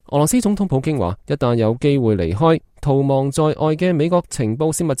俄羅斯總統普京話，一旦有機會離開，逃亡在外嘅美國情報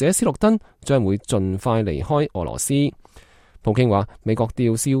泄密者斯諾登將會盡快離開俄羅斯。普京話，美國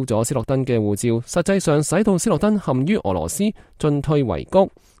吊銷咗斯諾登嘅護照，實際上使到斯諾登陷於俄羅斯，進退維谷。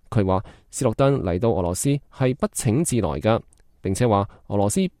佢話斯諾登嚟到俄羅斯係不請自來㗎，並且話俄羅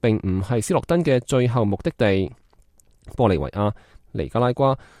斯並唔係斯諾登嘅最後目的地。玻利維亞、尼加拉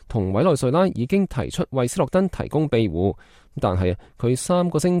瓜同委內瑞拉已經提出為斯諾登提供庇護，但係佢3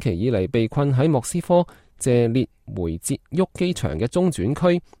個星期以嚟被困喺莫斯科謝列梅捷沃機場嘅中轉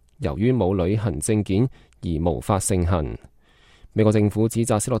區，由於冇旅行證件而無法盛行。美國政府指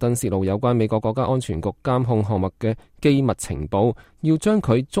責斯諾登泄露有關美國國家安全局監控項目嘅機密情報，要將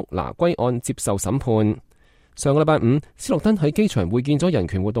佢捉拿歸案接受審判。上個禮拜5，斯諾登喺機場會見咗人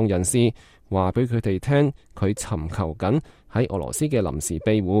權活動人士，話俾佢哋聽佢尋求緊喺俄羅斯嘅臨時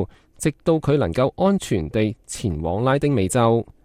庇護，直到佢能夠安全地前往拉丁美洲。